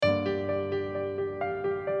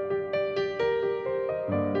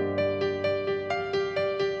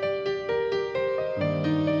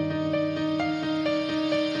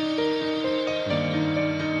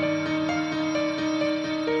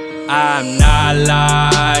I'm not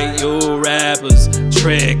like you rappers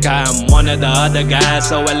trick. I'm one of the other guys,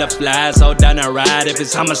 so hella fly, so down the ride. If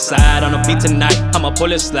it's homicide on the beat tonight, I'ma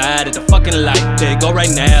pull it slide at the fucking light. There you go right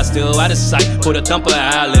now, still out of sight. Put a thumper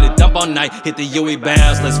out, let it dump all night. Hit the UE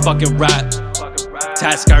bounce, let's fucking ride.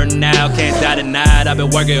 Tight skirt now, can't die tonight. I've been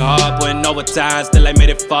working hard, putting overtime, still I made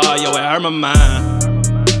it far. Yo, it hurt my mind.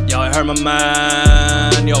 Yo, it hurt my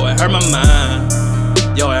mind. Yo, it hurt my mind.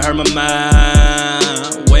 Yo, it hurt my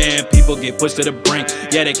mind. When people get pushed to the brink,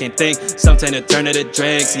 yeah, they can't think. Sometimes they turn to the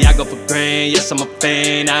drink. See, I go for green, yes, I'm a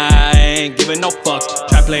fiend. I ain't giving no fucks.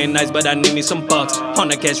 Try playing nice, but I need me some bucks. On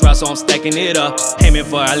the cash route, so I'm stacking it up. Aiming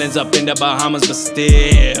for islands up in the Bahamas, but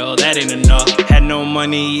still, that ain't enough. Had no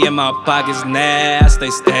money in my pockets, now I stay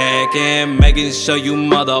stacking. Making sure you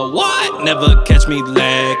mother what? Never catch me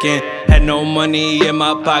lacking. Had no money in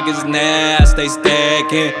my pockets, now I stay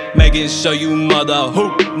stacking. Making sure you mother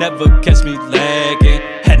who? Never catch me lacking.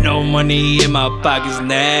 Had no money in my pockets,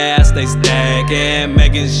 now I stay stacking.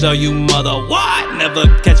 Making sure you mother what? Never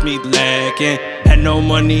catch me lacking. Had no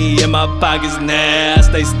money in my pockets, now I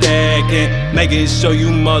stay stacking. Making sure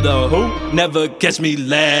you mother who? Never catch me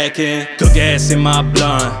lacking. Cook ass in my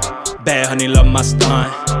blunt, bad honey love my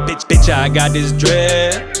stunt. Bitch, I got this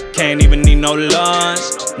drip, can't even need no lunch.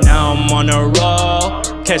 Now I'm on a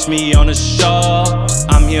roll, catch me on the shore.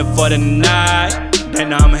 I'm here for the night,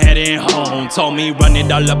 then I'm heading home. Told me run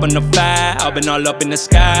it all up on the fire. I've been all up in the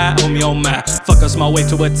sky, oh me, oh my. Fuck us my way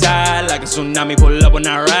to a tide, like a tsunami pull up when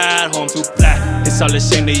I ride. Home too flat, it's all a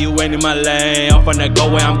shame that you ain't in my lane. I'm finna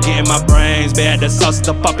go where I'm getting my brains. Bad the sauce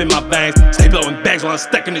stuff up in my veins. Stay blowing bags while I'm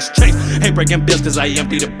stacking this chase. Ain't breaking bills cause I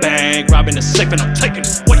empty the bank. Robbing the safe and I'm taking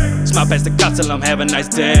this weight. Smile past the cops till I'm having a nice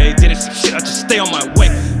day. Didn't see shit, I just stay on my way.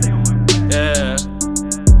 Yeah,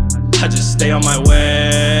 I just stay on my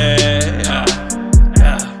way.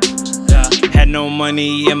 Had no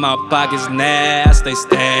money in my pockets, now I stay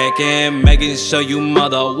stacking. Making sure you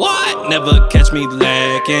mother what? Never catch me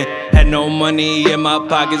lacking. Had no money in my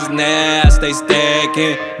pockets, now I stay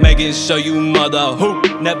stacking. Making sure you mother who?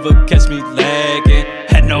 Never catch me lacking.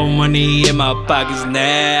 Had no money in my pockets,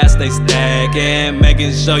 now I stay stacking.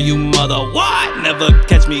 Making sure you mother what? Never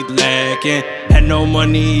catch me lacking. Had no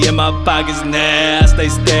money in my pockets, now I stay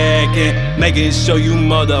stacking. Making sure you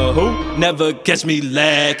mother who? Never catch me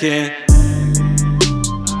lacking.